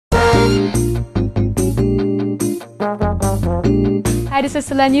Hi, this is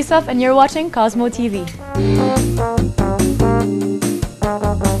Solenn Heussaff, and you're watching Cosmo TV.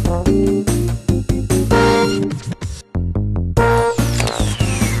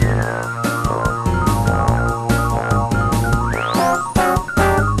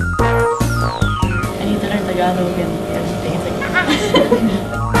 I need to learn Tagalog and things like that.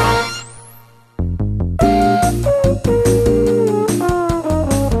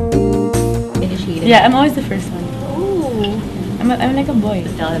 Yeah, I'm always the first one. Ooh. I'm like a boy.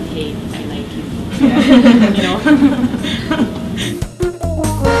 Tell him, hey, I like you. You know?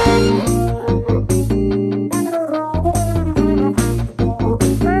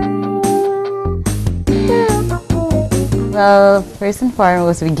 Well, first and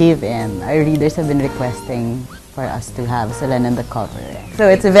foremost, we gave in. Our readers have been requesting for us to have Solenn on the cover. So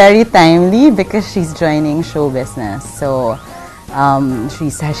it's very timely because she's joining show business. So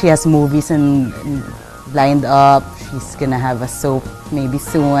she has movies and lined up. She's gonna have a soap maybe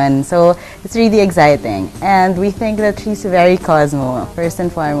soon. So it's really exciting. And we think that she's very Cosmo. First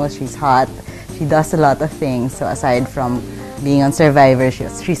and foremost, she's hot. She does a lot of things. So aside from being on Survivor,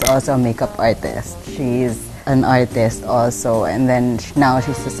 she's also a makeup artist. She's an artist also, and then now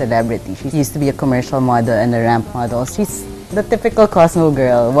she's a celebrity. She used to be a commercial model and a ramp model. She's the typical Cosmo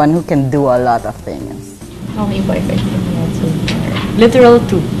girl, one who can do a lot of things. How many boyfriends have you had so far? Literal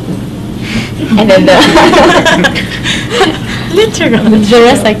 2. And then Literal. the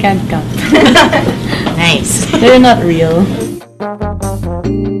rest I can't count. Nice. They're not real.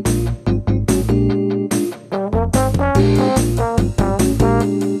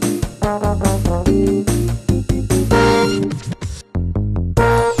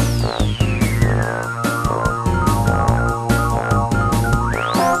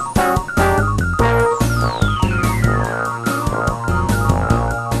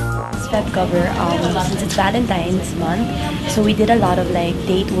 Cover since it's Valentine's month, so we did a lot of like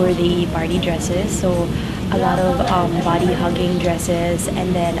date-worthy party dresses, so a lot of body hugging dresses,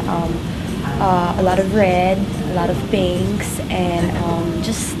 and then a lot of red, a lot of pinks, and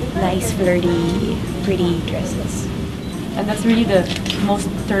just nice flirty pretty dresses. And that's really the most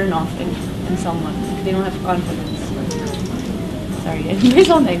turn off in someone. If they don't have confidence. Sorry, I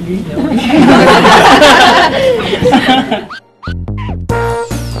sound angry though.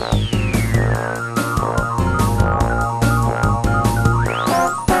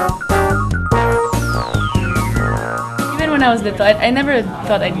 When I was little, I never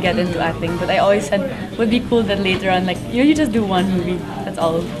thought I'd get into acting, but I always said it would be cool that later on, like, you just do one movie, that's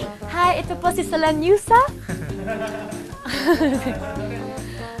all. Hi, ito po si Solenn Heussaff.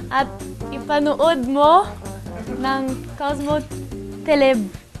 At ipanood mo ng Cosmo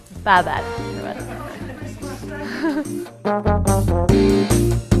Telebabat.